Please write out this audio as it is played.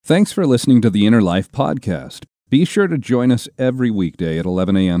Thanks for listening to the Inner Life Podcast. Be sure to join us every weekday at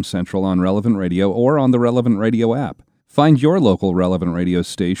 11 a.m. Central on Relevant Radio or on the Relevant Radio app. Find your local Relevant Radio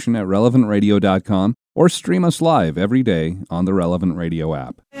station at relevantradio.com or stream us live every day on the Relevant Radio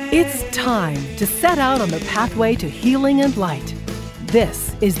app. It's time to set out on the pathway to healing and light.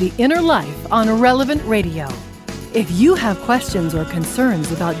 This is The Inner Life on Relevant Radio. If you have questions or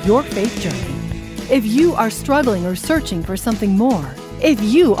concerns about your faith journey, if you are struggling or searching for something more, if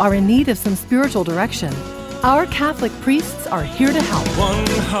you are in need of some spiritual direction, our Catholic priests are here to help. One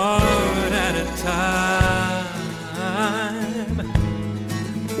heart at a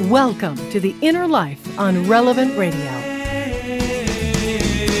time. Welcome to The Inner Life on Relevant Radio.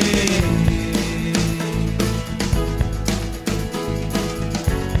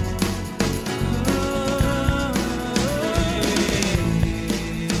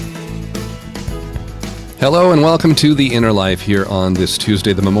 Hello and welcome to The Inner Life here on this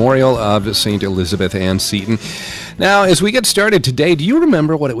Tuesday, the memorial of St. Elizabeth Ann Seton. Now, as we get started today, do you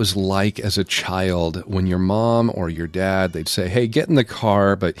remember what it was like as a child when your mom or your dad, they'd say, hey, get in the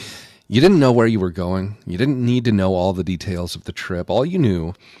car, but you didn't know where you were going. You didn't need to know all the details of the trip. All you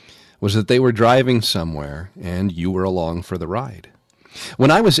knew was that they were driving somewhere and you were along for the ride.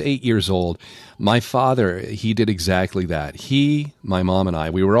 When I was 8 years old, my father, he did exactly that. He, my mom, and I,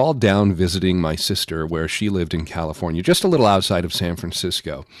 we were all down visiting my sister where she lived in California, just a little outside of San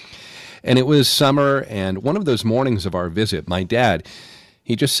Francisco. And it was summer, and one of those mornings of our visit, my dad,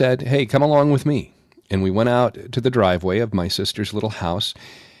 he just said, hey, come along with me. And we went out to the driveway of my sister's little house,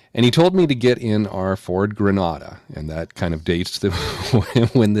 and he told me to get in our Ford Granada, and that kind of dates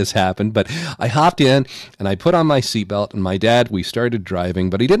when this happened. But I hopped in, and I put on my seatbelt, and my dad, we started driving,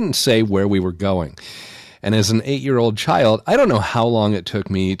 but he didn't say where we were going. And as an 8-year-old child, I don't know how long it took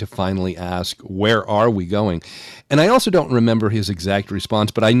me to finally ask, where are we going? And I also don't remember his exact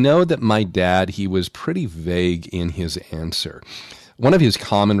response, but I know that my dad, he was pretty vague in his answer. One of his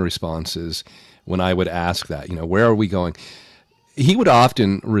common responses when I would ask that, where are we going? He would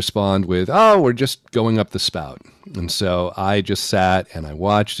often respond with, oh, we're just going up the spout. And so I just sat and I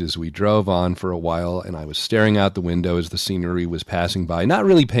watched as we drove on for a while, and I was staring out the window as the scenery was passing by, not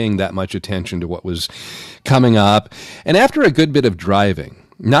really paying that much attention to what was coming up. And after a good bit of driving,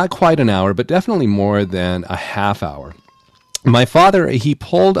 not quite an hour, but definitely more than a half hour, my father, he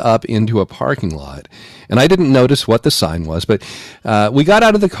pulled up into a parking lot, and I didn't notice what the sign was, but we got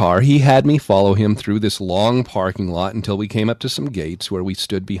out of the car. He had me follow him through this long parking lot until we came up to some gates where we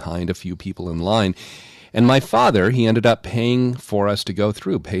stood behind a few people in line. And my father, he ended up paying for us to go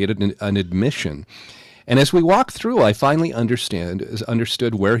through, paid an admission. And as we walked through, I finally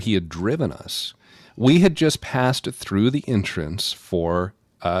understood where he had driven us. We had just passed through the entrance for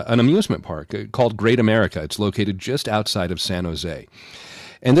an amusement park called Great America. It's located just outside of San Jose.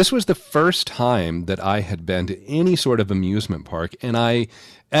 And this was the first time that I had been to any sort of amusement park, and I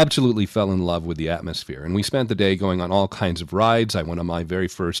absolutely fell in love with the atmosphere. And we spent the day going on all kinds of rides. I went on my very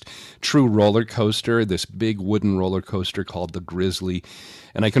first true roller coaster, this big wooden roller coaster called the Grizzly.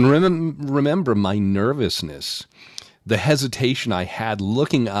 And I can remember my nervousness, the hesitation I had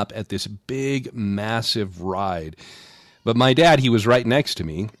looking up at this big, massive ride. But my dad, he was right next to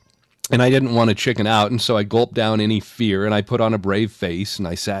me, and I didn't want to chicken out, and so I gulped down any fear, and I put on a brave face, and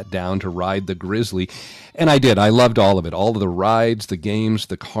I sat down to ride the Grizzly. And I did. I loved all of it, all of the rides, the games,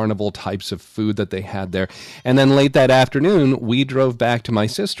 the carnival types of food that they had there. And then late that afternoon, we drove back to my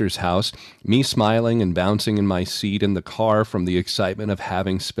sister's house, me smiling and bouncing in my seat in the car from the excitement of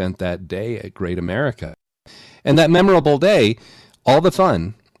having spent that day at Great America. And that memorable day, all the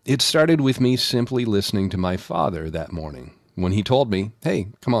fun, it started with me simply listening to my father that morning when he told me, hey,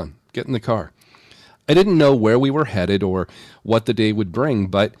 come on, get in the car. I didn't know where we were headed or what the day would bring,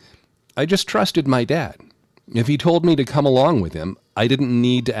 but I just trusted my dad. If he told me to come along with him, I didn't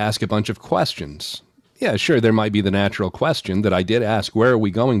need to ask a bunch of questions. Yeah, sure, there might be the natural question that I did ask, where are we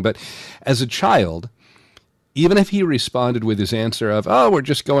going? But as a child, even if he responded with his answer of, oh, we're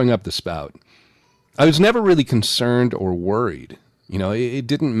just going up the spout, I was never really concerned or worried. It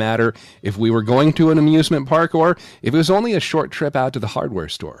didn't matter if we were going to an amusement park or if it was only a short trip out to the hardware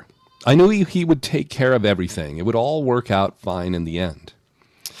store. I knew he would take care of everything. It would all work out fine in the end.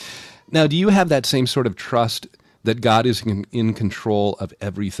 Now, do you have that same sort of trust that God is in control of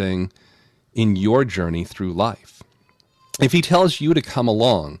everything in your journey through life? If he tells you to come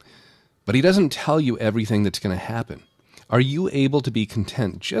along, but he doesn't tell you everything that's going to happen, are you able to be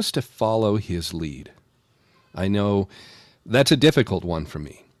content just to follow his lead? I know that's a difficult one for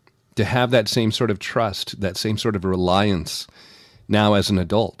me, to have that same sort of trust, that same sort of reliance now as an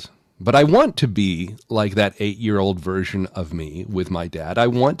adult. But I want to be like that 8-year-old version of me with my dad. I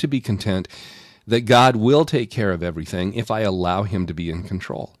want to be content that God will take care of everything if I allow him to be in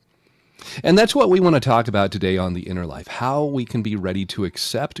control. And that's what we want to talk about today on The Inner Life, how we can be ready to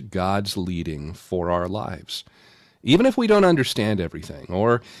accept God's leading for our lives, even if we don't understand everything,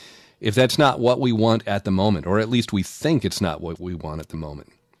 or if that's not what we want at the moment, or at least we think it's not what we want at the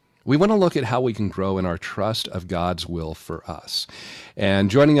moment. We want to look at how we can grow in our trust of God's will for us. And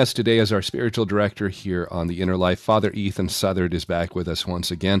joining us today as our spiritual director here on The Inner Life, Father Ethan Southard is back with us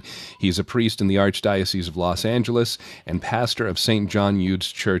once again. He's a priest in the Archdiocese of Los Angeles and pastor of St. John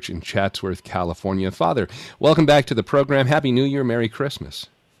Eudes Church in Chatsworth, California. Father, welcome back to the program. Happy New Year, Merry Christmas.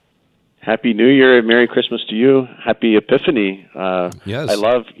 Happy New Year and Merry Christmas to you. Happy Epiphany. Yes. I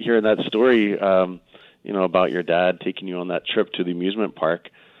love hearing that story, about your dad taking you on that trip to the amusement park.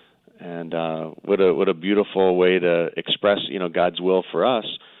 And what a beautiful way to express, God's will for us.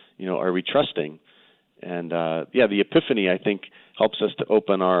 Are we trusting? And the Epiphany, I think, helps us to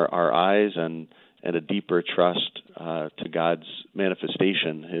open our eyes and a deeper trust to God's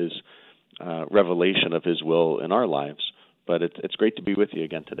manifestation, His revelation of His will in our lives. But it's great to be with you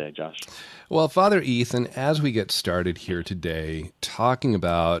again today, Josh. Well, Father Ethan, as we get started here today, talking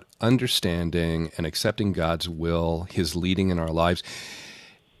about understanding and accepting God's will, His leading in our lives,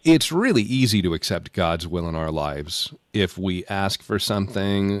 it's really easy to accept God's will in our lives if we ask for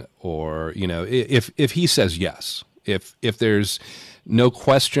something, or, if He says yes, if there's no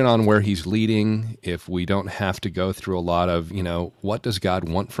question on where He's leading, if we don't have to go through a lot of, what does God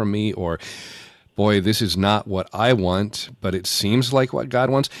want from me? Or, boy, this is not what I want, but it seems like what God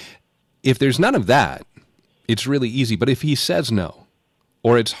wants. If there's none of that, it's really easy. But if He says no,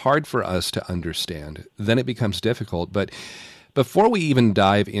 or it's hard for us to understand, then it becomes difficult. But before we even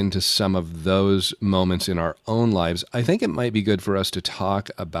dive into some of those moments in our own lives, I think it might be good for us to talk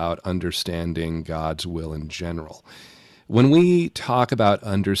about understanding God's will in general. When we talk about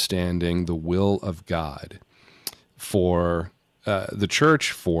understanding the will of God for the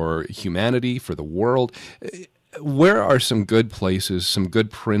church, for humanity, for the world, where are some good places, some good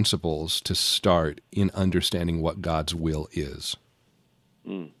principles to start in understanding what God's will is?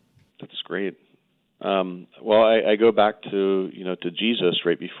 That's great. I go back to Jesus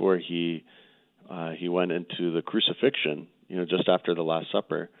right before he went into the crucifixion, just after the Last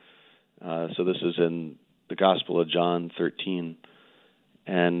Supper. So this is in the Gospel of John 13,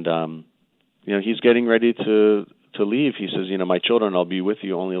 and he's getting ready to leave. He says, "My children, I'll be with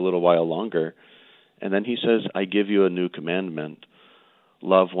you only a little while longer," and then he says, "I give you a new commandment: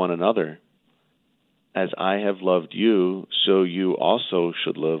 love one another. As I have loved you, so you also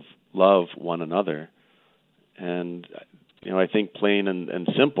should love one another." And I think plain and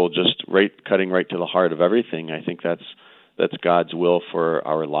simple, just cutting right to the heart of everything. I think that's God's will for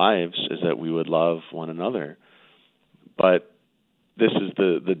our lives, is that we would love one another. But this is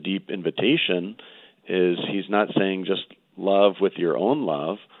the deep invitation. Is He's not saying just love with your own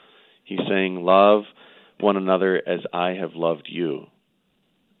love. He's saying love one another as I have loved you.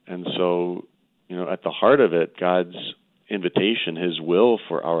 And so, at the heart of it, God's invitation, His will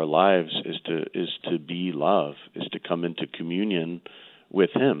for our lives is to be love, is to come into communion with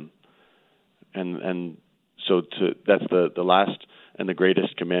Him, and so that's the last and the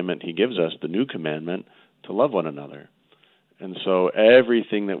greatest commandment He gives us, the new commandment, to love one another. And so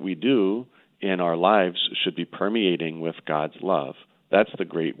everything that we do in our lives should be permeating with God's love. That's the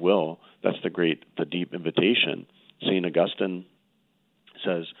great will. That's the deep invitation. St. Augustine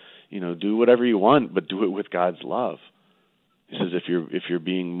says, do whatever you want, but do it with God's love. He says if you're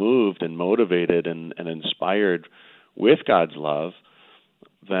being moved and motivated and inspired with God's love,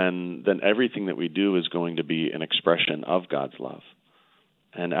 then everything that we do is going to be an expression of God's love.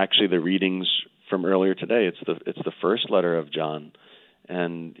 And actually, the readings from earlier today, it's the first letter of John,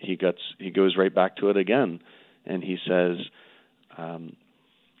 and he goes right back to it again, and he says,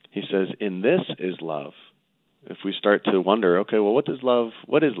 "In this is love." If we start to wonder, okay, well, what is love?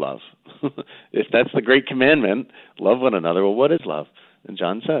 If that's the great commandment, love one another, well, what is love? And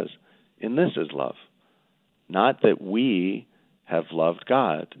John says, "In this is love, not that we have loved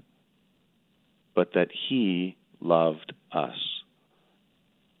God, but that He loved us."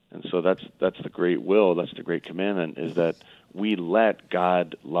 And so that's the great will, that's the great commandment, is that we let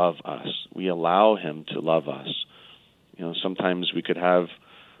God love us. We allow Him to love us. Sometimes we could have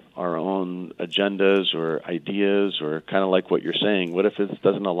our own agendas or ideas, or kind of like what you're saying, what if it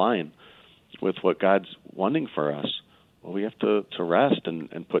doesn't align with what God's wanting for us? Well, we have to rest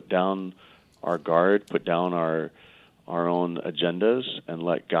and put down our guard, put down our own agendas, and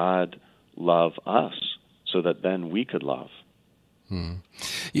let God love us so that then we could love.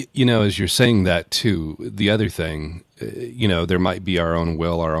 As you're saying that too, the other thing, there might be our own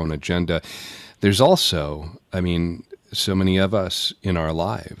will, our own agenda. There's also, so many of us in our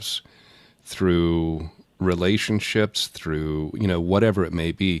lives, through relationships, through, whatever it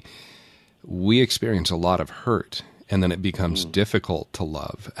may be, we experience a lot of hurt, and then it becomes difficult to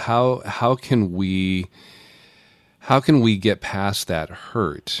love. How can we get past that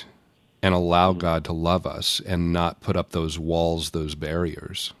hurt and allow God to love us and not put up those walls, those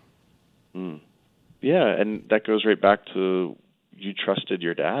barriers? Yeah, and that goes right back to you trusted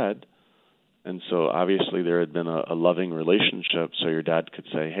your dad. And so obviously there had been a loving relationship, so your dad could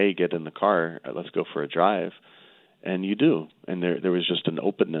say, hey, get in the car, let's go for a drive. And you do. And there was just an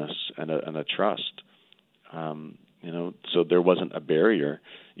openness and a trust. So there wasn't a barrier.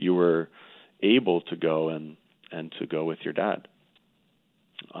 You were able to go and to go with your dad.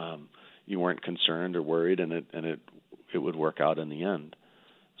 You weren't concerned or worried, and it would work out in the end.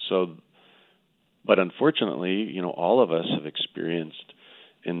 So, but unfortunately, all of us have experienced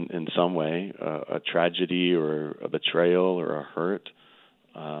in some way a tragedy or a betrayal or a hurt,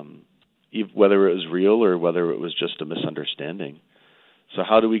 whether it was real or whether it was just a misunderstanding. So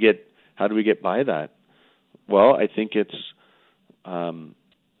how do we get by that? Well, I think it's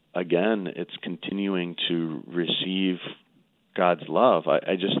again, it's continuing to receive God's love.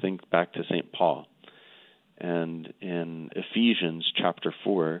 I just think back to St. Paul, and in Ephesians chapter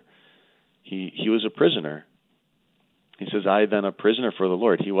 4, he was a prisoner. He says, I then a prisoner for the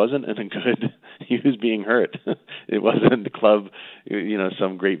Lord. He wasn't in a good, he was being hurt. It wasn't the club,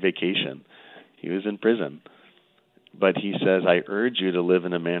 some great vacation. He was in prison. But he says, I urge you to live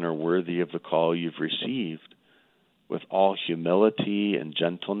in a manner worthy of the call you've received, with all humility and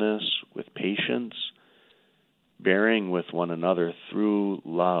gentleness, with patience, bearing with one another through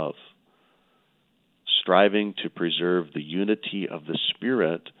love, striving to preserve the unity of the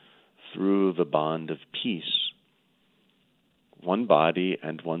Spirit through the bond of peace. One body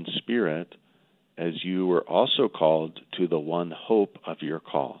and one Spirit, as you were also called to the one hope of your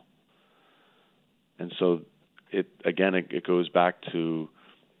call. And so it goes back to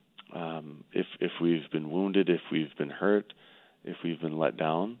if we've been wounded, if we've been hurt, if we've been let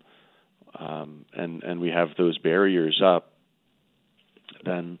down, and we have those barriers up,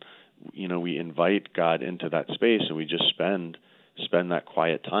 then we invite God into that space, and we just spend that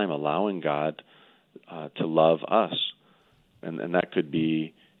quiet time allowing God to love us, and that could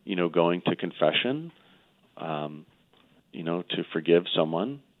be going to confession, to forgive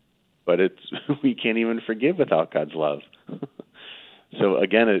someone, but we can't even forgive without God's love. So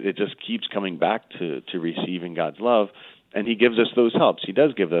again, it just keeps coming back to receiving God's love, and He gives us those helps. He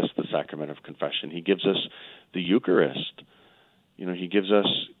does give us the sacrament of confession. He gives us the Eucharist. He gives us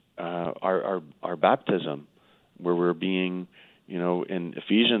our baptism, where we're being, in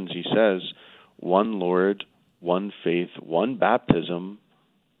Ephesians He says, one Lord, one faith, one baptism,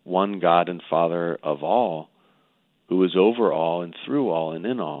 one God and Father of all, who is over all and through all and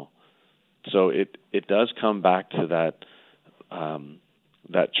in all. So it does come back to that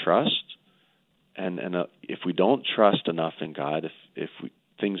trust, and if we don't trust enough in God, if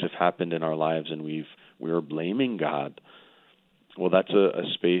things have happened in our lives and we're blaming God, well, that's a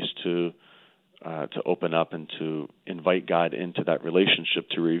space to open up and to invite God into that relationship,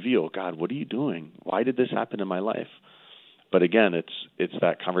 to reveal, God, what are you doing? Why did this happen in my life? But again, it's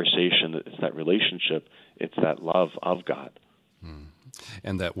that conversation, it's that relationship, it's that love of God.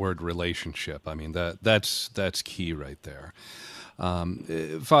 And that word relationship, that's key right there.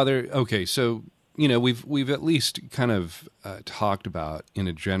 Father, okay, so we've at least kind of talked about, in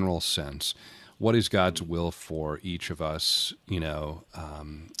a general sense, what is God's will for each of us,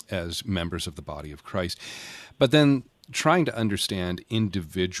 as members of the body of Christ. But then trying to understand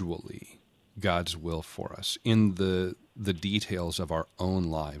individually God's will for us in the details of our own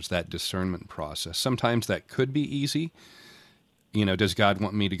lives, that discernment process. Sometimes that could be easy. Does God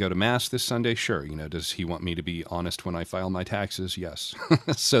want me to go to Mass this Sunday? Sure. Does He want me to be honest when I file my taxes? Yes.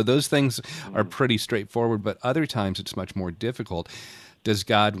 So those things are pretty straightforward, but other times it's much more difficult. Does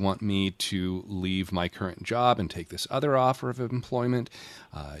God want me to leave my current job and take this other offer of employment?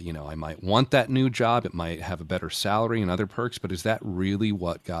 I might want that new job. It might have a better salary and other perks, but is that really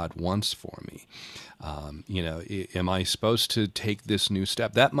what God wants for me? Am I supposed to take this new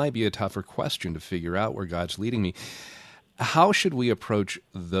step? That might be a tougher question to figure out where God's leading me. How should we approach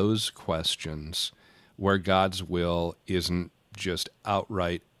those questions where God's will isn't just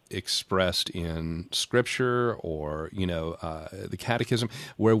outright expressed in Scripture or, the Catechism,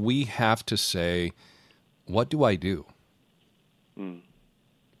 where we have to say, what do I do?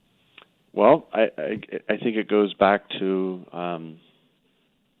 Well, I think it goes back to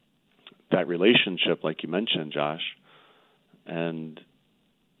that relationship, like you mentioned, Josh, and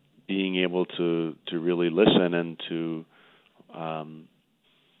being able to really listen and to,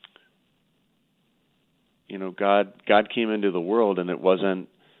 God came into the world, and it wasn't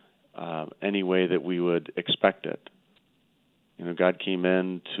any way that we would expect it. God came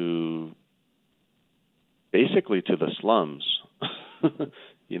in to basically to the slums.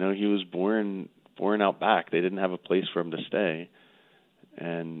 He was born out back. They didn't have a place for him to stay,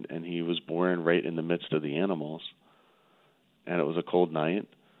 and he was born right in the midst of the animals. And it was a cold night.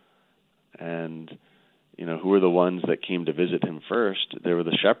 And who were the ones that came to visit him first? They were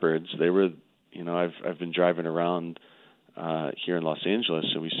the shepherds. They were, I've been driving around here in Los Angeles,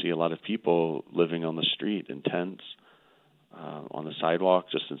 and we see a lot of people living on the street in tents, on the sidewalk,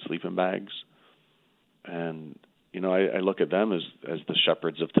 just in sleeping bags. And I look at them as the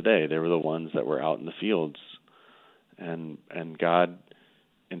shepherds of today. They were the ones that were out in the fields, and God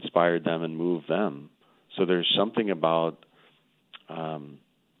inspired them and moved them. So there's something about a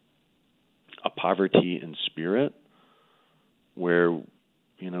poverty in spirit where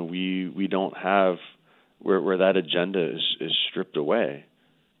we don't have where that agenda is stripped away.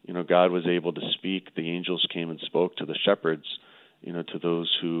 God was able to speak. The angels came and spoke to the shepherds, to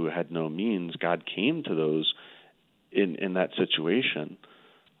those who had no means. God came to those in that situation.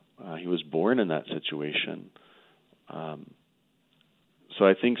 He was born in that situation. So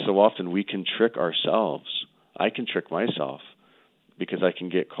I think so often we can trick ourselves. I can trick myself because I can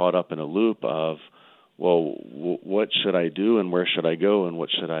get caught up in a loop of, well, what should I do and where should I go and what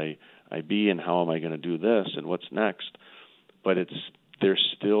should I be and how am I going to do this and what's next? But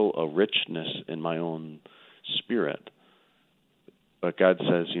there's still a richness in my own spirit. But God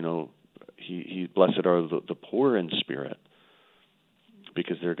says, He blessed are the poor in spirit,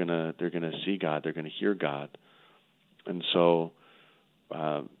 because they're gonna see God, they're gonna hear God, and so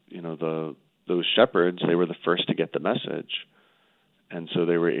those shepherds, they were the first to get the message, and so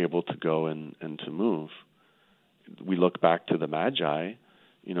they were able to go and to move. We look back to the Magi,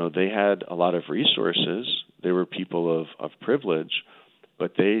 they had a lot of resources. They were people of privilege,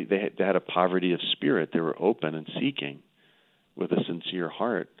 but they had a poverty of spirit. They were open and seeking with a sincere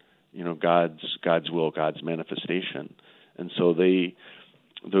heart, God's will, God's manifestation. And so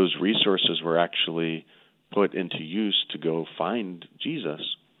those resources were actually put into use to go find Jesus.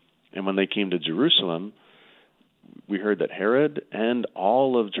 And when they came to Jerusalem, we heard that Herod and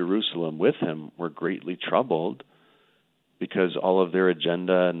all of Jerusalem with him were greatly troubled because all of their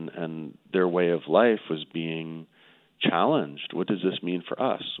agenda and their way of life was being challenged. What does this mean for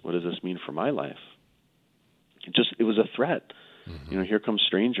us? What does this mean for my life? It was a threat. Mm-hmm. Here comes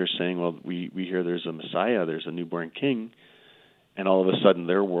strangers saying, well, we hear there's a Messiah, there's a newborn king, and all of a sudden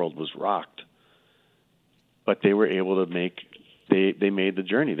their world was rocked. But they were able to they made the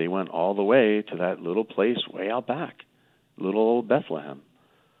journey. They went all the way to that little place way out back, little old Bethlehem.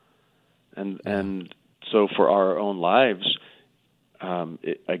 And so for our own lives,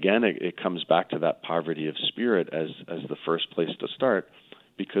 it comes back to that poverty of spirit as the first place to start,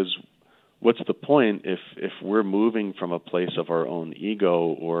 because what's the point if we're moving from a place of our own ego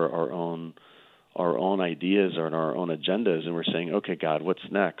or our own ideas or our own agendas, and we're saying, okay, God, what's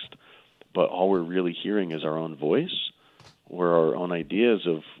next? But all we're really hearing is our own voice or our own ideas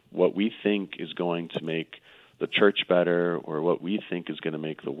of what we think is going to make the church better, or what we think is going to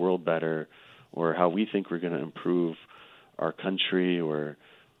make the world better, or how we think we're going to improve our country, or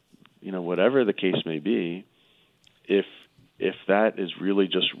whatever the case may be. If that is really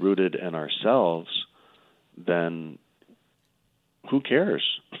just rooted in ourselves, then who cares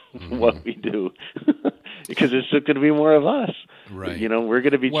what we do? Because it's going to be more of us. Right. We're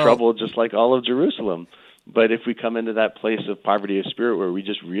going to be troubled just like all of Jerusalem. But if we come into that place of poverty of spirit where we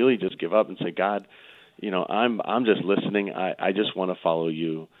just really just give up and say, God, I'm just listening. I just want to follow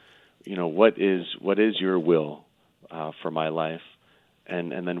you. What is your will for my life?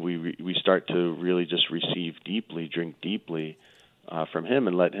 And then we start to really just receive deeply, drink deeply from him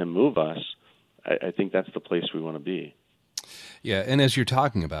and let him move us. I think that's the place we want to be. Yeah, and as you're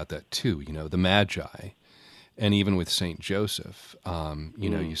talking about that too, the Magi, and even with Saint Joseph,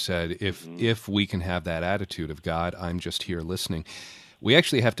 you said if we can have that attitude of, God, I'm just here listening, we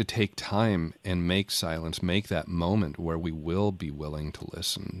actually have to take time and make silence, make that moment where we will be willing to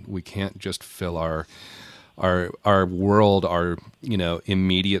listen. We can't just fill our our world, our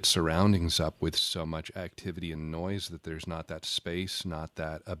immediate surroundings up with so much activity and noise that there's not that space, not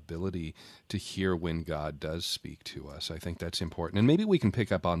that ability to hear when God does speak to us. I think that's important. And maybe we can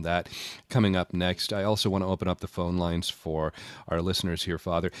pick up on that coming up next. I also want to open up the phone lines for our listeners here,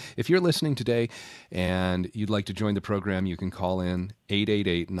 Father. If you're listening today and you'd like to join the program, you can call in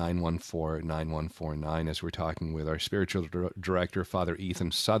 888-914-9149 as we're talking with our spiritual director, Father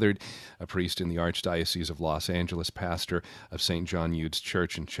Ethan Southard, a priest in the Archdiocese of Los Angeles, pastor of St. John Eudes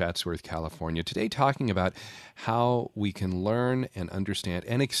Church in Chatsworth, California. Today talking about how we can learn and understand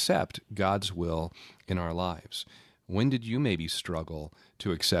and accept God's will in our lives. When did you maybe struggle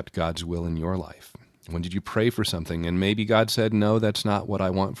to accept God's will in your life? When did you pray for something and maybe God said, no, that's not what I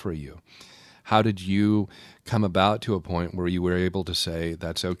want for you? How did you come about to a point where you were able to say,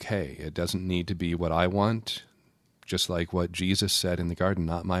 that's okay, it doesn't need to be what I want, just like what Jesus said in the garden,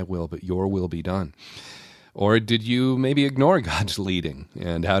 not my will, but your will be done? Or did you maybe ignore God's leading?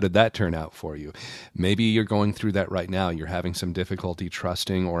 And how did that turn out for you? Maybe you're going through that right now. You're having some difficulty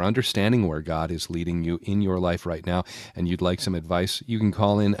trusting or understanding where God is leading you in your life right now, and you'd like some advice. You can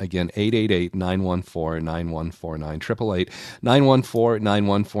call in again, 888-914-9149,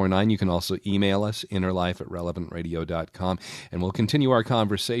 888-914-9149. You can also email us, innerlife@relevantradio.com, and we'll continue our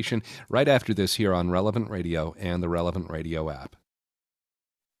conversation right after this here on Relevant Radio and the Relevant Radio app.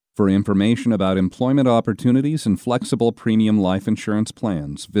 For information about employment opportunities and flexible premium life insurance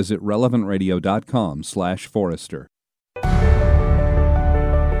plans, visit relevantradio.com/Forrester.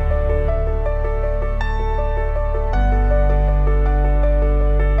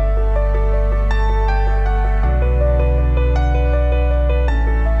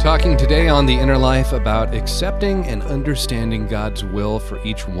 Talking today on The Inner Life about accepting and understanding God's will for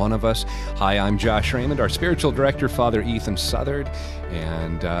each one of us. Hi, I'm Josh Raymond, our spiritual director, Father Ethan Southard.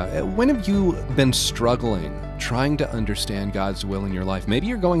 And when have you been struggling trying to understand God's will in your life? Maybe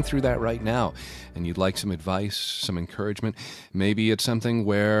you're going through that right now and you'd like some advice, some encouragement. Maybe it's something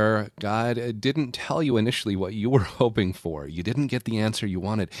where God didn't tell you initially what you were hoping for. You didn't get the answer you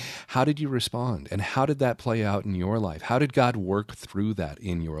wanted. How did you respond? And how did that play out in your life? How did God work through that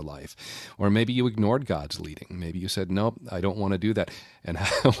in your life? Or maybe you ignored God's leading. Maybe you said, nope, I don't want to do that. And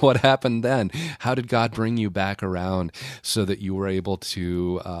what happened then? How did God bring you back around so that you were able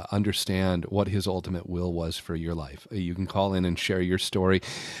to understand what His ultimate will was for your life? You can call in and share your story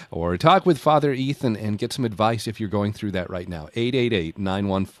or talk with Father Ethan and get some advice if you're going through that right now.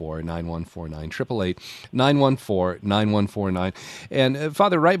 888-914-9149, 888-914-9149. And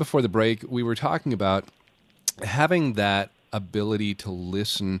Father, right before the break, we were talking about having that ability to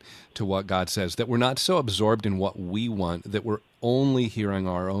listen to what God says, that we're not so absorbed in what we want, that we're only hearing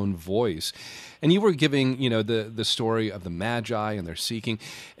our own voice. And you were giving, the story of the Magi and their seeking.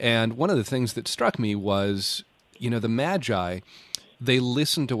 And one of the things that struck me was, the Magi, they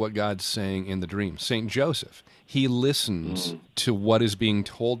listen to what God's saying in the dream. St. Joseph, he listens to what is being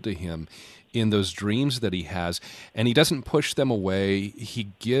told to him in those dreams that he has, and he doesn't push them away. He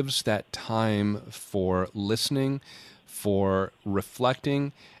gives that time for listening, for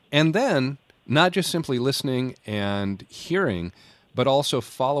reflecting, and then not just simply listening and hearing, but also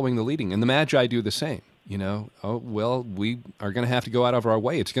following the leading. And the Magi do the same. We are going to have to go out of our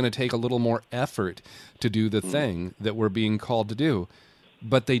way. It's going to take a little more effort to do the thing that we're being called to do.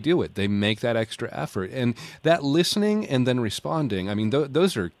 But they do it. They make that extra effort. And that listening and then responding,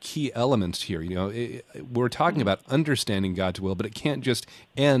 those are key elements here. We're talking about understanding God's will, but it can't just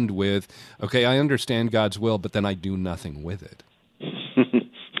end with, okay, I understand God's will, but then I do nothing with it.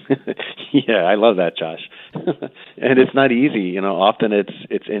 Yeah, I love that, Josh. And it's not easy. Often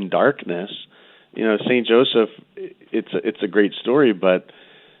it's in darkness. St. Joseph, it's a great story, but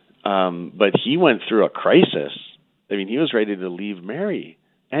he went through a crisis. He was ready to leave Mary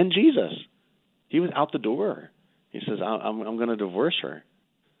and Jesus. He was out the door. He says, I'm going to divorce her.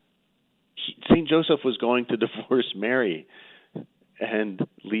 St. Joseph was going to divorce Mary and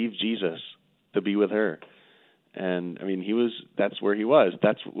leave Jesus to be with her. And that's where he was.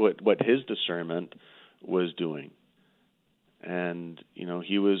 That's what his discernment was doing. And,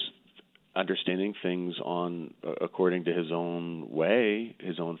 he was understanding things according to his own way,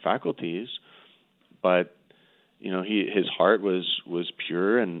 his own faculties, but his heart was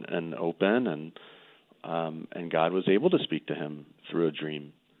pure and open, and God was able to speak to him through a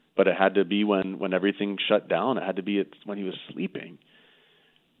dream. But it had to be when everything shut down. It had to be when he was sleeping.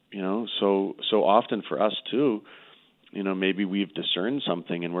 So often for us too, maybe we've discerned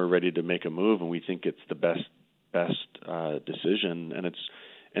something and we're ready to make a move, and we think it's the best decision, and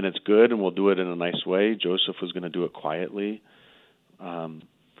it's good, and we'll do it in a nice way. Joseph was going to do it quietly, and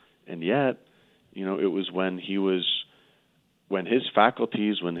yet, It was when his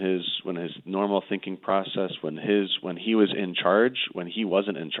faculties, when his normal thinking process, when he was in charge, when he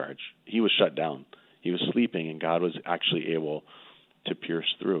wasn't in charge, he was shut down. He was sleeping, and God was actually able to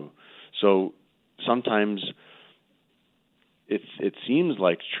pierce through. So sometimes it seems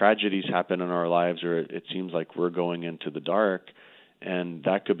like tragedies happen in our lives, or it seems like we're going into the dark, and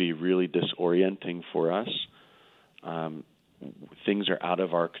that could be really disorienting for us. Things are out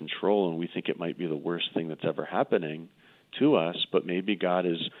of our control, and we think it might be the worst thing that's ever happening to us, but maybe God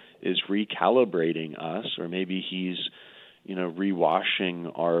is recalibrating us, or maybe He's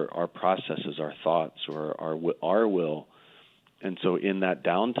rewashing our processes, our thoughts, or our will. And so in that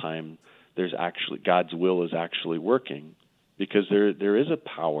downtime, God's will is actually working, because there is a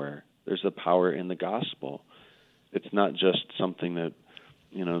power. There's a power in the gospel. It's not just something that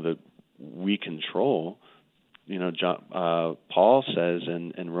that we control. Paul says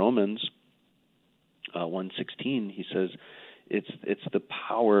in Romans 1:16, he says it's the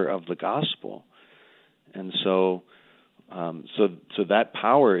power of the gospel, and so that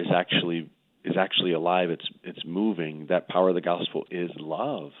power is actually alive. It's moving. That power of the gospel is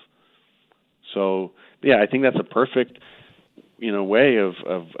love. So I think that's a perfect way of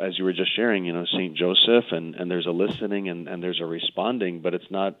as you were just sharing, Saint Joseph, and there's a listening and there's a responding, but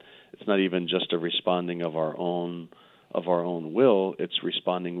it's not even just a responding of our own will. It's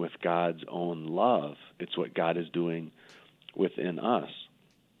responding with God's own love. It's what God is doing within us.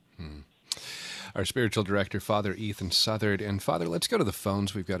 Our spiritual director, Father Ethan Southard. And Father, let's go to the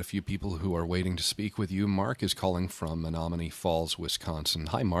phones. We've got a few people who are waiting to speak with you. Mark is calling from Menominee Falls, Wisconsin.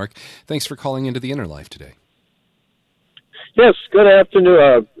 Hi, Mark. Thanks for calling into the Inner Life today. Yes, good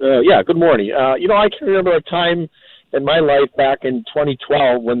afternoon. Good morning. I can remember a time in my life back in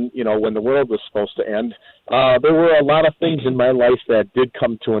 2012 when the world was supposed to end. There were a lot of things in my life that did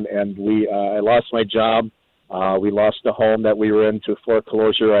come to an end. I lost my job. We lost the home that we were in to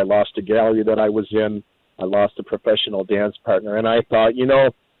foreclosure. I lost a gallery that I was in. I lost a professional dance partner. And I thought,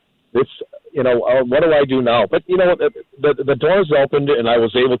 what do I do now? But, the doors opened, and I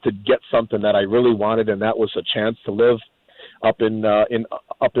was able to get something that I really wanted, and that was a chance to live up in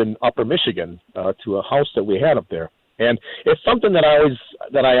Upper Michigan, to a house that we had up there. And it's something that I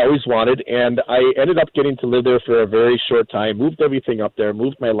always wanted, and I ended up getting to live there for a very short time, moved everything up there,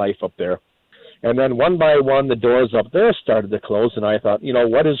 moved my life up there. And then one by one, the doors up there started to close, and I thought,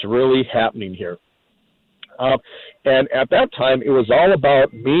 what is really happening here? And at that time, it was all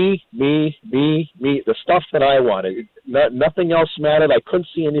about me, the stuff that I wanted. Nothing else mattered. I couldn't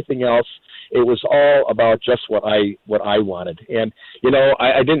see anything else. It was all about just what I wanted. And,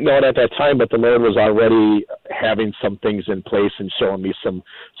 I didn't know it at that time, but the Lord was already having some things in place and showing me some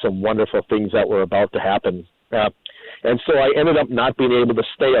wonderful things that were about to happen. And so I ended up not being able to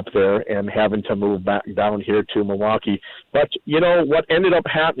stay up there and having to move back down here to Milwaukee. But, what ended up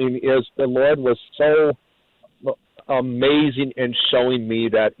happening is the Lord was so amazing in showing me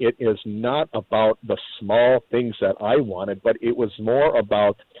that it is not about the small things that I wanted, but it was more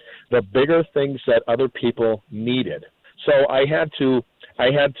about the bigger things that other people needed. So I had to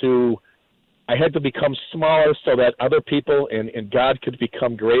become smaller so that other people and God could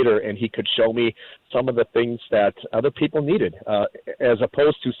become greater, and He could show me some of the things that other people needed, as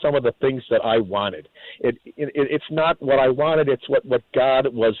opposed to some of the things that I wanted. It's not what I wanted; it's what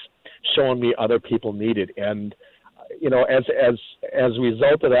God was showing me other people needed. And as a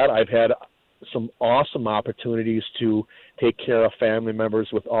result of that, I've had some awesome opportunities to take care of family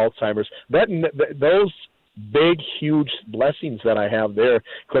members with Alzheimer's. Those big, huge blessings that I have there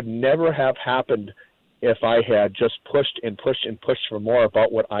could never have happened if I had just pushed for more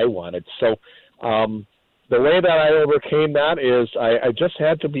about what I wanted. So the way that I overcame that is I just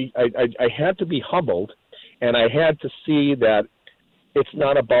had to be I had to be humbled, and I had to see that it's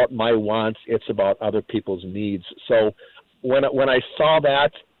not about my wants, it's about other people's needs. So when I saw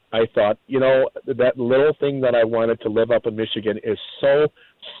that, I thought, that little thing that I wanted to live up in Michigan is so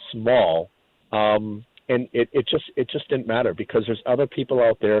small, and it just didn't matter, because there's other people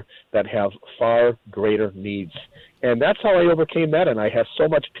out there that have far greater needs. And that's how I overcame that, and I have so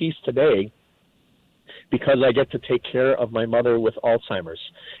much peace today because I get to take care of my mother with Alzheimer's.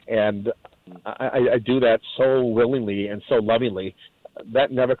 And I do that so willingly and so lovingly.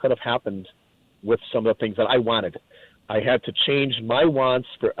 That never could have happened with some of the things that I wanted. I had to change my wants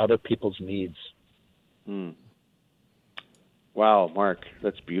for other people's needs. Wow, Mark,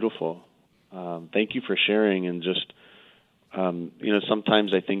 that's beautiful. Thank you for sharing. And just,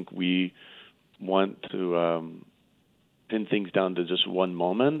 sometimes I think we want to pin things down to just one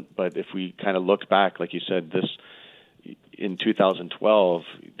moment, but if we kind of look back, like you said, in 2012,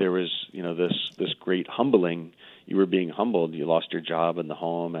 there was, this great humbling. You were being humbled. You lost your job and the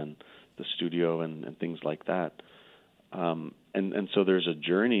home and the studio and things like that. And so there's a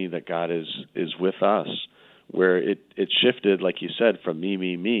journey that God is with us, where it shifted, like you said, from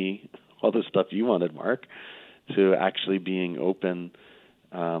me, all the stuff you wanted, Mark, to actually being open,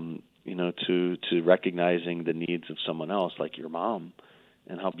 to recognizing the needs of someone else, like your mom,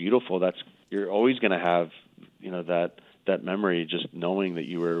 and how beautiful you're always going to have, that memory, just knowing that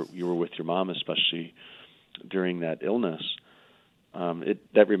you were with your mom, especially during that illness.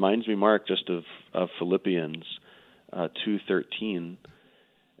 That reminds me, Mark, just of Philippians 2:13,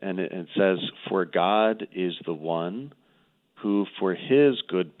 and it says, "For God is the one who, for His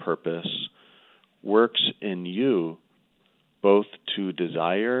good purpose, works in you both to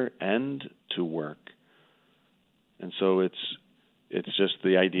desire and to work." And so it's just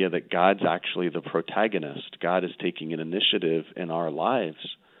the idea that God's actually the protagonist. God is taking an initiative in our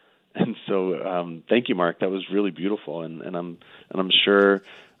lives. And so, thank you, Mark. That was really beautiful, and I'm sure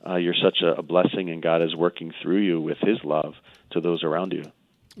you're such a blessing, and God is working through you with His love to those around you.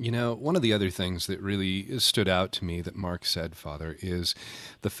 One of the other things that really stood out to me that Mark said, Father, is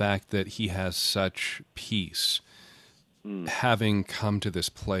the fact that he has such peace, having come to this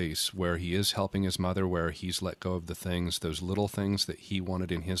place where he is helping his mother, where he's let go of the things, those little things that he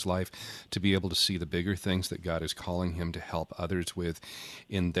wanted in his life, to be able to see the bigger things that God is calling him to help others with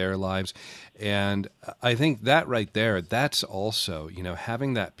in their lives. And I think that right there, that's also,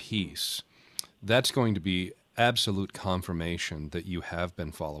 having that peace, that's going to be absolute confirmation that you have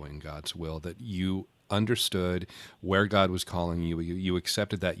been following God's will, that you understood where God was calling you, you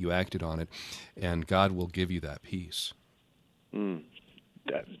accepted that, you acted on it, and God will give you that peace.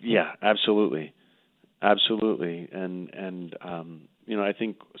 Yeah, absolutely. And I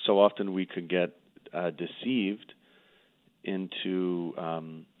think so often we could get deceived into,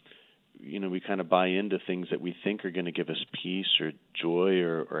 we kind of buy into things that we think are going to give us peace or joy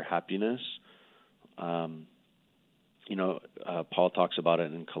or happiness. Paul talks about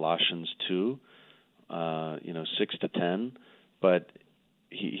it in Colossians 2, 6-10, but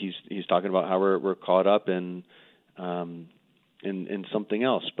he's talking about how we're caught up in something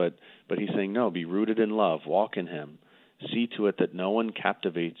else, but he's saying, no, be rooted in love, walk in Him, see to it that no one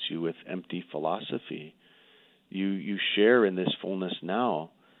captivates you with empty philosophy. You share in this fullness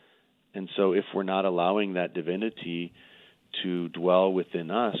now, and so if we're not allowing that divinity to dwell within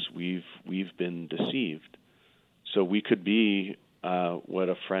us, we've been deceived. So we could be what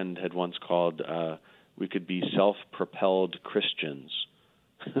a friend had once called, we could be self-propelled Christians.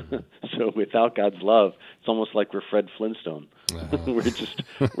 So without God's love, it's almost like we're Fred Flintstone.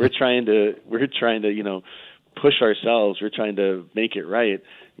 we're trying to push ourselves. We're trying to make it right.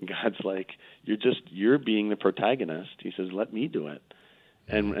 And God's like, you're being the protagonist. He says, let me do it.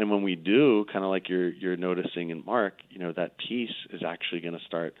 And when we do, kind of like you're noticing in Mark, that peace is actually going to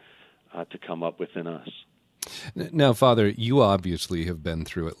start to come up within us. Now, Father, you obviously have been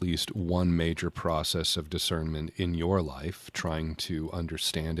through at least one major process of discernment in your life, trying to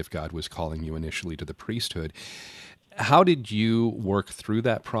understand if God was calling you initially to the priesthood. How did you work through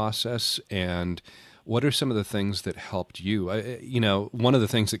that process, and what are some of the things that helped you? One of the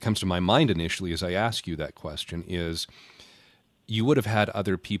things that comes to my mind initially as I ask you that question is you would have had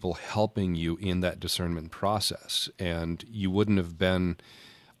other people helping you in that discernment process, and you wouldn't have been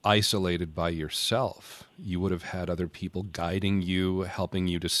isolated by yourself. You would have had other people guiding you, helping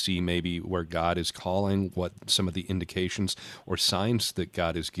you to see maybe where God is calling, what some of the indications or signs that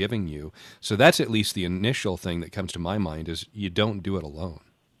God is giving you. So that's at least the initial thing that comes to my mind, is you don't do it alone.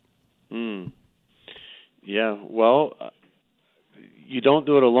 Yeah, well, you don't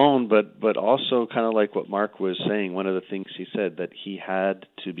do it alone, but also kind of like what Mark was saying, one of the things he said, that he had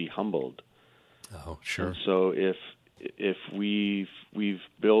to be humbled. Oh, sure. And so if we've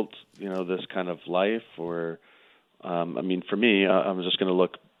built, this kind of life, or, for me, I'm just going to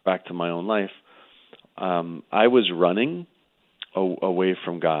look back to my own life. I was running away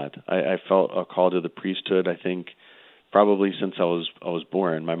from God. I felt a call to the priesthood, I think, probably since I was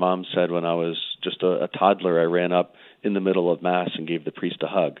born. My mom said when I was just a toddler, I ran up in the middle of Mass and gave the priest a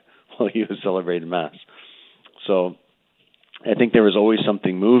hug while he was celebrating Mass. So I think there was always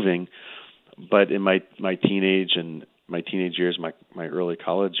something moving. But in my teenage years, my early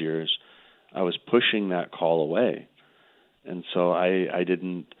college years, I was pushing that call away. And so I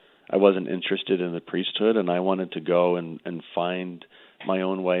wasn't interested in the priesthood, and I wanted to go and find my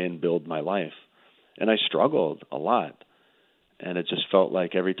own way and build my life. And I struggled a lot. And it just felt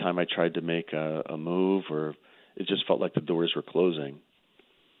like every time I tried to make a move, or it just felt like the doors were closing.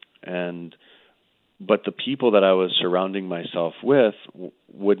 And but the people that I was surrounding myself with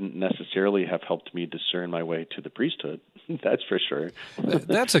wouldn't necessarily have helped me discern my way to the priesthood. That's for sure.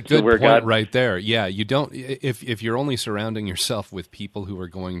 That's a good point right there. Yeah, you don't. If you're only surrounding yourself with people who are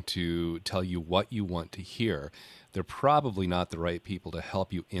going to tell you what you want to hear, they're probably not the right people to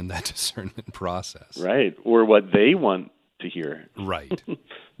help you in that discernment process. Right, or what they want to hear. Right.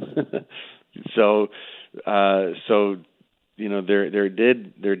 So there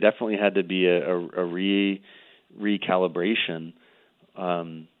definitely had to be a recalibration,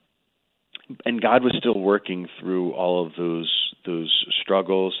 and God was still working through all of those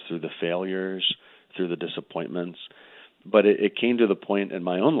struggles, through the failures, through the disappointments. But it came to the point in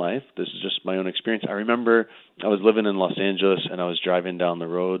my own life. This is just my own experience. I remember I was living in Los Angeles, and I was driving down the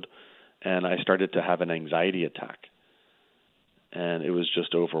road, and I started to have an anxiety attack. And it was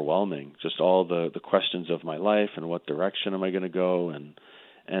just overwhelming, just all the questions of my life and what direction am I going to go,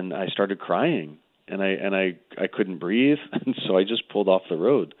 and I started crying, and I couldn't breathe, and so I just pulled off the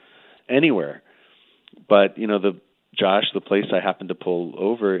road anywhere. But the place I happened to pull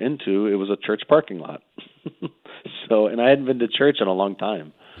over into, it was a church parking lot. And I hadn't been to church in a long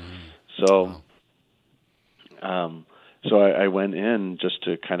time. So I went in just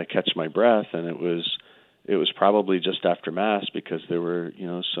to kind of catch my breath, and it was probably just after Mass, because there were,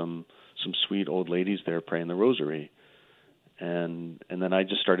 some sweet old ladies there praying the rosary. And then I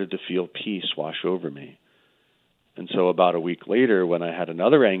just started to feel peace wash over me. And so about a week later, when I had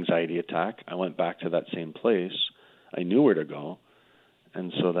another anxiety attack, I went back to that same place. I knew where to go.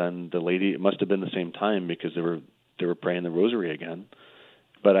 And so then the lady, it must have been the same time, because they were praying the rosary again,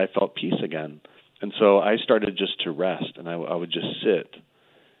 but I felt peace again. And so I started just to rest, and I would just sit.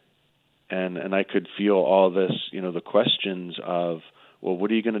 And I could feel all this, the questions of, well,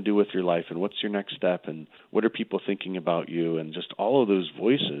 what are you going to do with your life, and what's your next step, and what are people thinking about you, and just all of those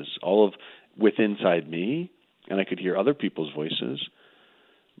voices, all of within inside me, and I could hear other people's voices.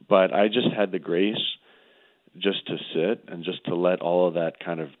 But I just had the grace just to sit and just to let all of that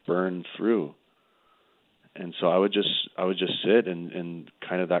kind of burn through. And so I would just sit in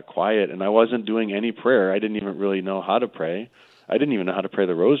kind of that quiet, and I wasn't doing any prayer. I didn't even really know how to pray. I didn't even know how to pray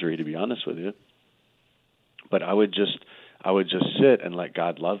the rosary, to be honest with you. But I would just sit and let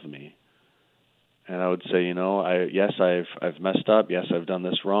God love me. And I would say, I've messed up. Yes, I've done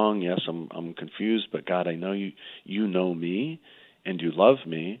this wrong. Yes, I'm confused. But God, I know you know me, and you love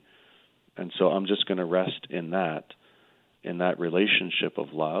me. And so I'm just going to rest in that relationship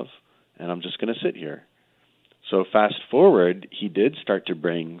of love, and I'm just going to sit here. So fast forward, he did start to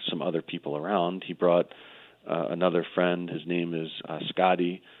bring some other people around. He brought another friend. His name is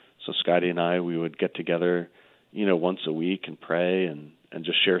Scotty. So Scotty and I, we would get together, once a week and pray and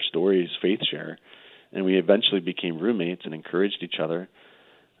just share stories, faith share. And we eventually became roommates and encouraged each other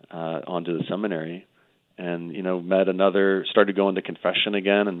onto the seminary. And, started going to confession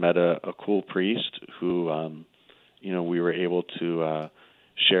again, and met a cool priest who, we were able to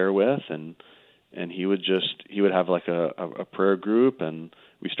share with. And he would have like a prayer group, and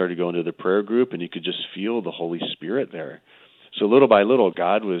we started going to the prayer group, and you could just feel the Holy Spirit there. So little by little,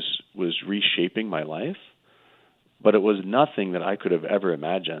 God was reshaping my life, but it was nothing that I could have ever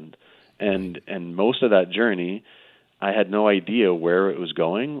imagined. And most of that journey, I had no idea where it was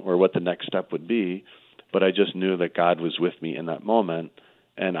going or what the next step would be, but I just knew that God was with me in that moment.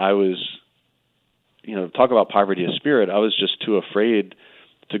 And I was, talk about poverty of spirit, I was just too afraid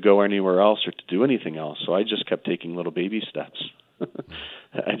to go anywhere else or to do anything else. So I just kept taking little baby steps.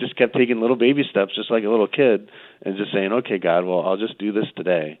 I just kept taking little baby steps, just like a little kid, and just saying, okay, God, well, I'll just do this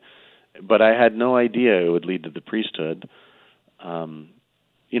today. But I had no idea it would lead to the priesthood.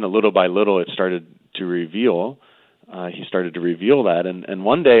 Little by little, it started to reveal. He started to reveal that. And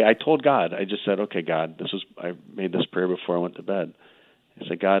one day I told God, I just said, okay, God, I made this prayer before I went to bed. I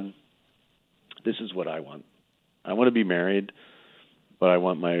said, God, this is what I want. I want to be married, but I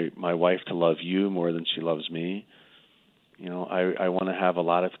want my wife to love you more than she loves me. I want to have a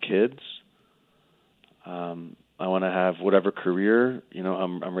lot of kids. I want to have whatever career.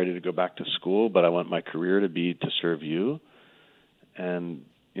 I'm ready to go back to school, but I want my career to be to serve you. And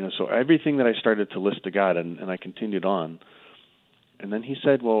so everything that I started to list to God, and I continued on. And then he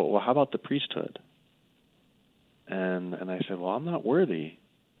said, well, how about the priesthood? And I said, well, I'm not worthy.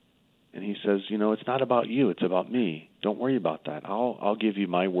 And he says, it's not about you, it's about me. Don't worry about that. I'll give you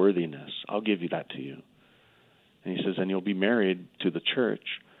my worthiness. I'll give you that to you. And he says, and you'll be married to the church,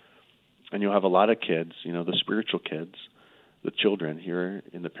 and you'll have a lot of kids, the spiritual kids, the children here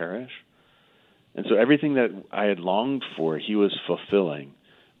in the parish. And so everything that I had longed for, he was fulfilling,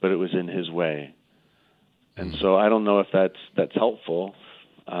 but it was in his way. And so I don't know if that's helpful.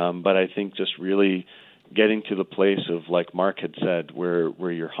 But I think just really getting to the place of, like Mark had said,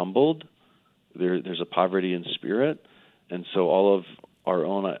 where you're humbled, there's a poverty in spirit, and so all of our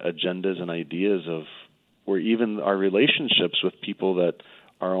own agendas and ideas of, or even our relationships with people that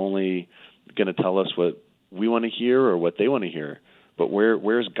are only going to tell us what we want to hear or what they want to hear. But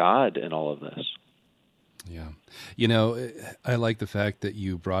where's God in all of this? Yeah. You know, I like the fact that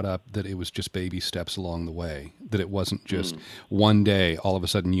you brought up that it was just baby steps along the way, that it wasn't just one day, all of a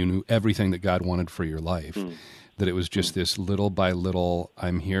sudden you knew everything that God wanted for your life, that it was just this little by little,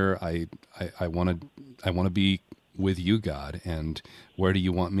 I'm here, I want to be with you, God, and where do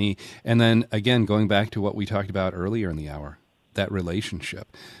you want me? And then, again, going back to what we talked about earlier in the hour, that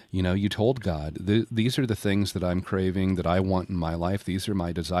relationship. You know, you told God, these are the things that I'm craving, that I want in my life. These are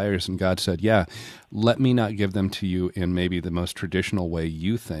my desires. And God said, yeah, let me not give them to you in maybe the most traditional way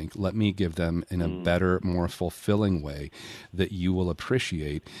you think. Let me give them in a better, more fulfilling way that you will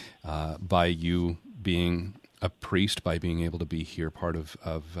appreciate by you being a priest, by being able to be here, part of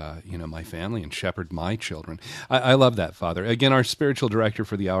my family and shepherd my children. I love that, Father. Again, our spiritual director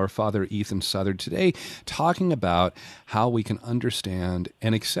for the hour, Father Ethan Southard, today talking about how we can understand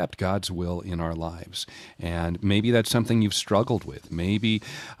and accept God's will in our lives. And maybe that's something you've struggled with. Maybe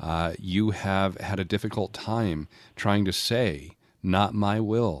you have had a difficult time trying to say, not my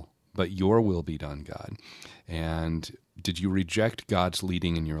will, but your will be done, God. And did you reject God's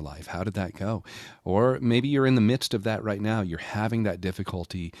leading in your life? How did that go? Or maybe you're in the midst of that right now. You're having that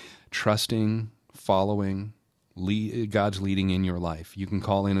difficulty trusting, following God's leading in your life. You can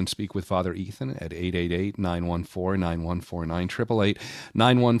call in and speak with Father Ethan at 888-914-9149,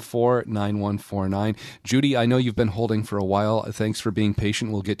 888-914-9149. Judy, I know you've been holding for a while. Thanks for being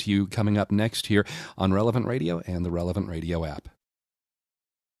patient. We'll get to you coming up next here on Relevant Radio and the Relevant Radio app.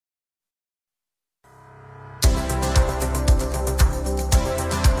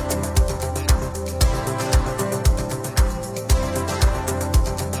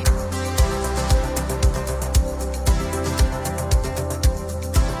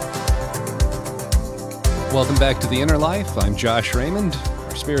 Welcome back to The Inner Life. I'm Josh Raymond.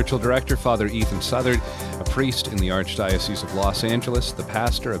 Our spiritual director, Father Ethan Southard, a priest in the Archdiocese of Los Angeles, the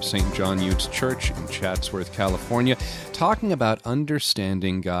pastor of St. John Eudes Church in Chatsworth, California, talking about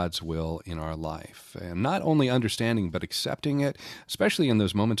understanding God's will in our life. And not only understanding, but accepting it, especially in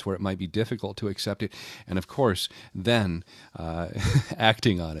those moments where it might be difficult to accept it. And of course, then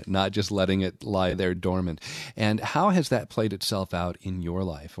acting on it, not just letting it lie there dormant. And how has that played itself out in your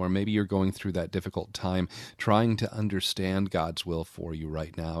life? Or maybe you're going through that difficult time trying to understand God's will for you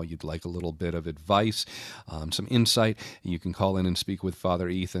right now. You'd like a little bit of advice, some insight. You can call in and speak with Father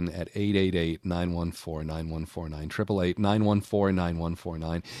Ethan at 888-914-9149,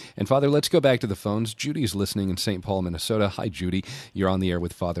 888-914-9149. And Father, let's go back to the phones. Judy's listening in St. Paul, Minnesota. Hi, Judy. You're on the air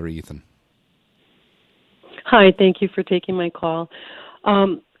with Father Ethan. Hi, thank you for taking my call.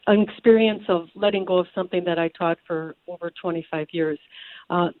 An experience of letting go of something that I taught for over 25 years.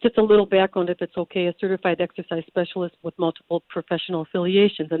 Just a little background, if it's okay, a certified exercise specialist with multiple professional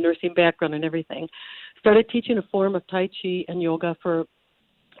affiliations, a nursing background and everything. Started teaching a form of Tai Chi and yoga for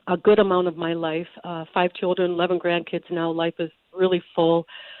a good amount of my life. 5 children, 11 grandkids now. Life is really full.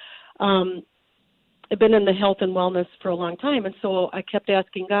 I've been in the health and wellness for a long time, and so I kept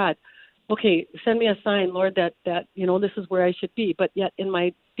asking God, okay, send me a sign, Lord, that this is where I should be. But yet in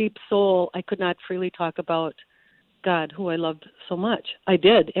my deep soul, I could not freely talk about God, who I loved so much. I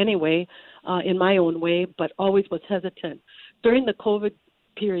did anyway, in my own way, but always was hesitant. During the COVID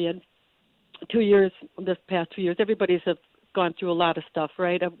period, this past 2 years, everybody's have gone through a lot of stuff,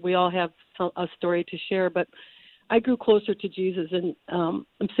 right? We all have a story to share, but I grew closer to Jesus, and I'm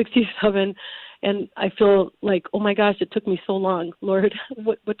 67, and I feel like, oh my gosh, it took me so long, Lord.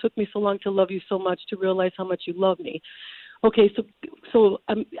 What took me so long to love you so much, to realize how much you love me? Okay, so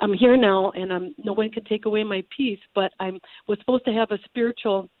I'm here now, and no one can take away my peace. But I was supposed to have a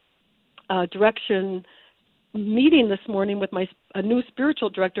spiritual direction meeting this morning with a new spiritual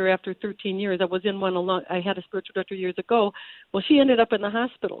director after 13 years. I was in one along. I had a spiritual director years ago. Well, she ended up in the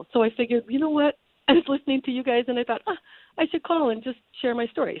hospital. So I figured, you know what? I was listening to you guys, and I thought, I should call and just share my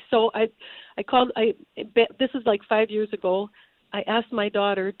story. So I called. This is like 5 years ago. I asked my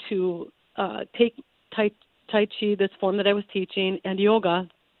daughter to take Tai Chi, this form that I was teaching, and yoga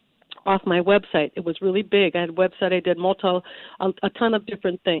off my website. It was really big. I had a website. I did a ton of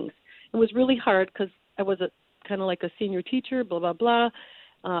different things. It was really hard because I was kind of like a senior teacher, blah, blah, blah.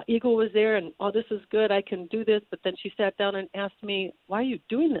 Ego was there, and, this is good. I can do this. But then she sat down and asked me, why are you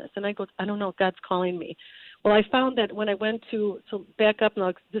doing this? And I go, I don't know. God's calling me. Well, I found that when I went to back up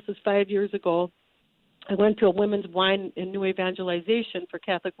now, this is 5 years ago, I went to a women's wine and new evangelization for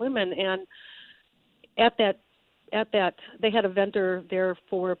Catholic women, and at that they had a vendor there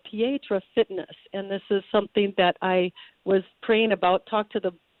for Pietra Fitness, and this is something that I was praying about. Talked to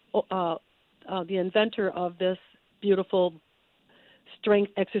the inventor of this beautiful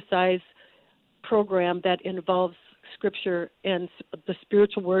strength exercise program that involves Scripture and the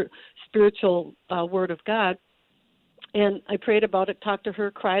spiritual word of God. And I prayed about it, talked to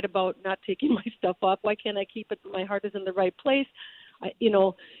her, cried about not taking my stuff off. Why can't I keep it? My heart is in the right place.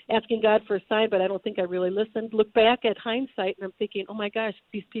 Asking God for a sign, but I don't think I really listened. Look back at hindsight, and I'm thinking, oh my gosh,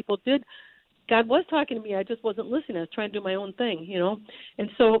 these people did. God was talking to me. I just wasn't listening. I was trying to do my own thing, And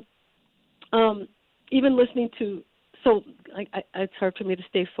so, even listening to, it's hard for me to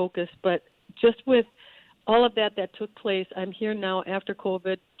stay focused. But just with all of that took place, I'm here now after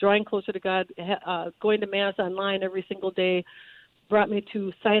COVID, drawing closer to God, going to Mass online every single day, brought me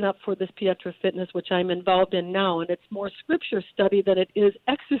to sign up for this Pietra Fitness, which I'm involved in now, and it's more Scripture study than it is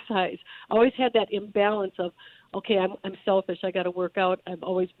exercise. I always had that imbalance of, okay, I'm selfish, I got to work out. I've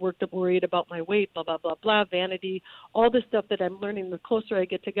always worried about my weight, blah, blah, blah, blah, vanity, all this stuff that I'm learning. The closer I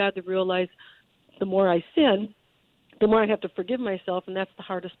get to God, to realize the more I sin, the more I have to forgive myself, and that's the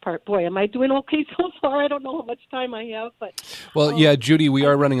hardest part. Boy, am I doing okay so far? I don't know how much time I have, but... Well, yeah, Judy, we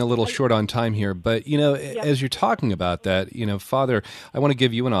are running a little short on time here, but, as you're talking about that, Father, I want to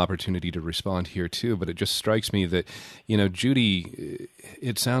give you an opportunity to respond here, too, but it just strikes me that, Judy,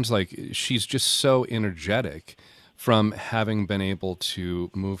 it sounds like she's just so energetic from having been able to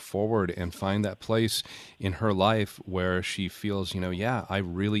move forward and find that place in her life where she feels, I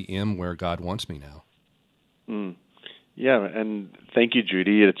really am where God wants me now. Mm. Yeah, and thank you,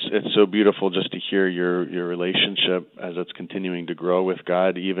 Judy. It's so beautiful just to hear your relationship as it's continuing to grow with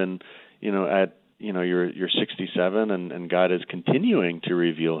God, even at you're 67, and God is continuing to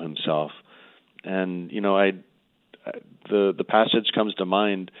reveal Himself. And the passage comes to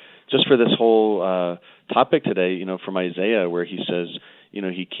mind just for this whole topic today. From Isaiah, where He says,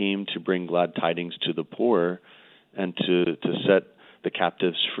 He came to bring glad tidings to the poor and to set the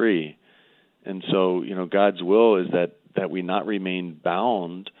captives free. And so, God's will is that we not remain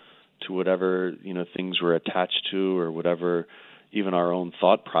bound to whatever, things we're attached to, or whatever, even our own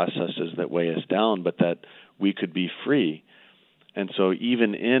thought processes that weigh us down, but that we could be free. And so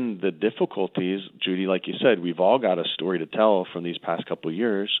even in the difficulties, Judy, like you said, we've all got a story to tell from these past couple of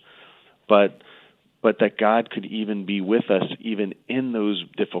years, but that God could even be with us even in those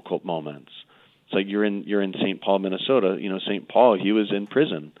difficult moments. It's like you're in St. Paul, Minnesota. St. Paul, he was in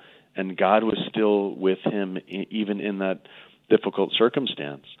prison, and God was still with him even in that difficult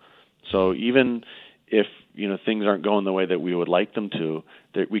circumstance. So even if things aren't going the way that we would like them to,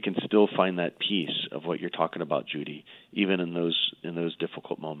 that we can still find that peace of what you're talking about, Judy, even in those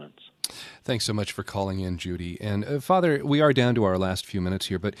difficult moments. Thanks so much for calling in, Judy. And Father, we are down to our last few minutes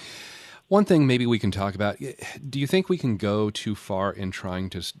here, but one thing maybe we can talk about, do you think we can go too far in trying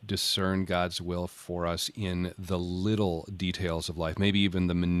to discern God's will for us in the little details of life, maybe even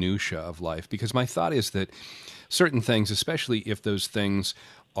the minutia of life? Because my thought is that certain things, especially if those things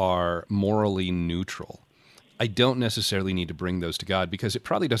are morally neutral, I don't necessarily need to bring those to God, because it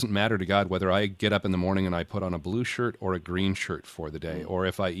probably doesn't matter to God whether I get up in the morning and I put on a blue shirt or a green shirt for the day, or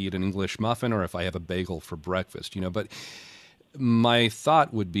if I eat an English muffin or if I have a bagel for breakfast, But my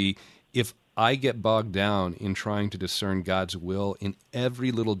thought would be, if I get bogged down in trying to discern God's will in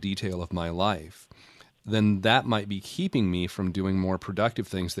every little detail of my life, then that might be keeping me from doing more productive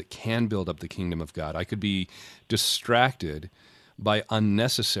things that can build up the kingdom of God. I could be distracted by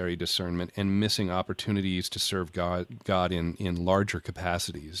unnecessary discernment and missing opportunities to serve God in larger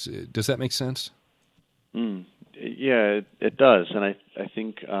capacities. Does that make sense? Yeah, it does. And I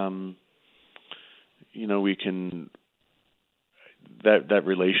think, we can... That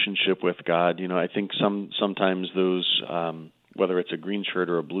relationship with God, I think sometimes those, whether it's a green shirt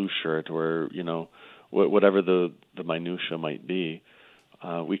or a blue shirt, or whatever the minutia might be,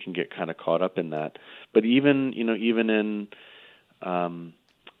 we can get kind of caught up in that. But even in,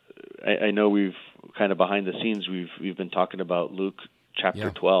 I know we've kind of behind the scenes we've been talking about Luke chapter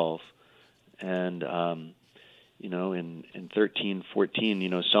 12, and in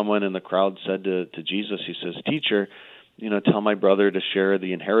 13:14, someone in the crowd said to Jesus, he says, "Teacher, tell my brother to share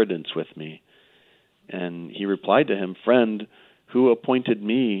the inheritance with me." And he replied to him, "Friend, who appointed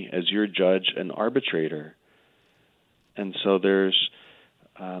me as your judge and arbitrator?" And so there's,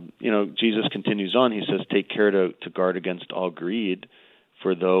 Jesus continues on. He says, "Take care to guard against all greed,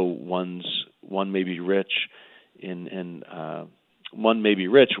 for though one may be rich,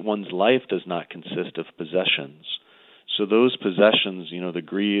 one's life does not consist of possessions. So those possessions, the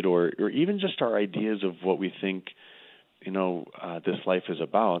greed, or even just our ideas of what we think, this life is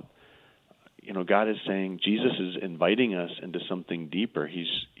about, God is saying, Jesus is inviting us into something deeper.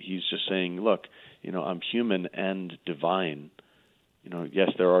 He's just saying, look, I'm human and divine. Yes,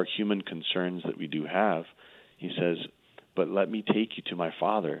 there are human concerns that we do have. He says, but let me take you to my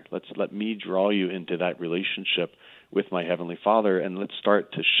Father. Let me draw you into that relationship with my Heavenly Father, and let's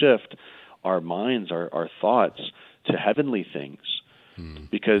start to shift our minds, our thoughts to heavenly things.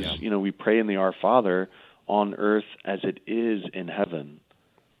 Because, we pray in the Our Father on earth as it is in heaven.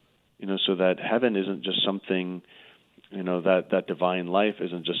 So that heaven isn't just something, that divine life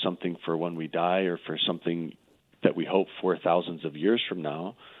isn't just something for when we die or for something that we hope for thousands of years from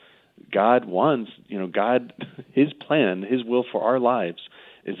now. God wants, God, His plan, His will for our lives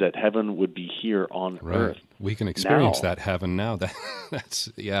is that heaven would be here on earth. We can experience now. that heaven now. That's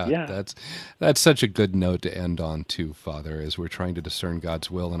such a good note to end on too, Father, as we're trying to discern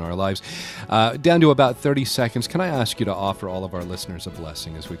God's will in our lives. Down to about 30 seconds, can I ask you to offer all of our listeners a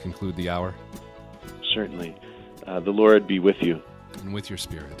blessing as we conclude the hour? Certainly. The Lord be with you. And with your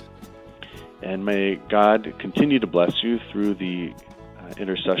spirit. And may God continue to bless you through the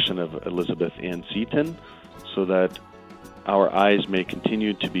intercession of Elizabeth Ann Seaton, so that our eyes may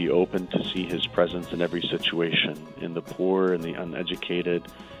continue to be open to see His presence in every situation, in the poor and the uneducated,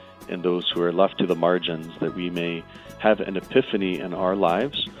 and those who are left to the margins, that we may have an epiphany in our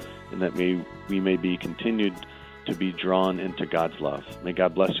lives, and that we may be continued to be drawn into God's love. May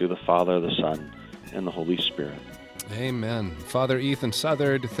God bless you, the Father, the Son, and the Holy Spirit. Amen. Father Ethan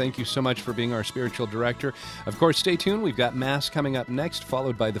Southard, thank you so much for being our spiritual director. Of course, stay tuned. We've got Mass coming up next,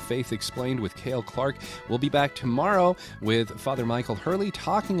 followed by The Faith Explained with Cale Clark. We'll be back tomorrow with Father Michael Hurley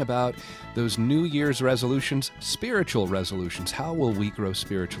talking about those New Year's resolutions, spiritual resolutions. How will we grow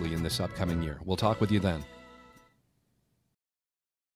spiritually in this upcoming year? We'll talk with you then.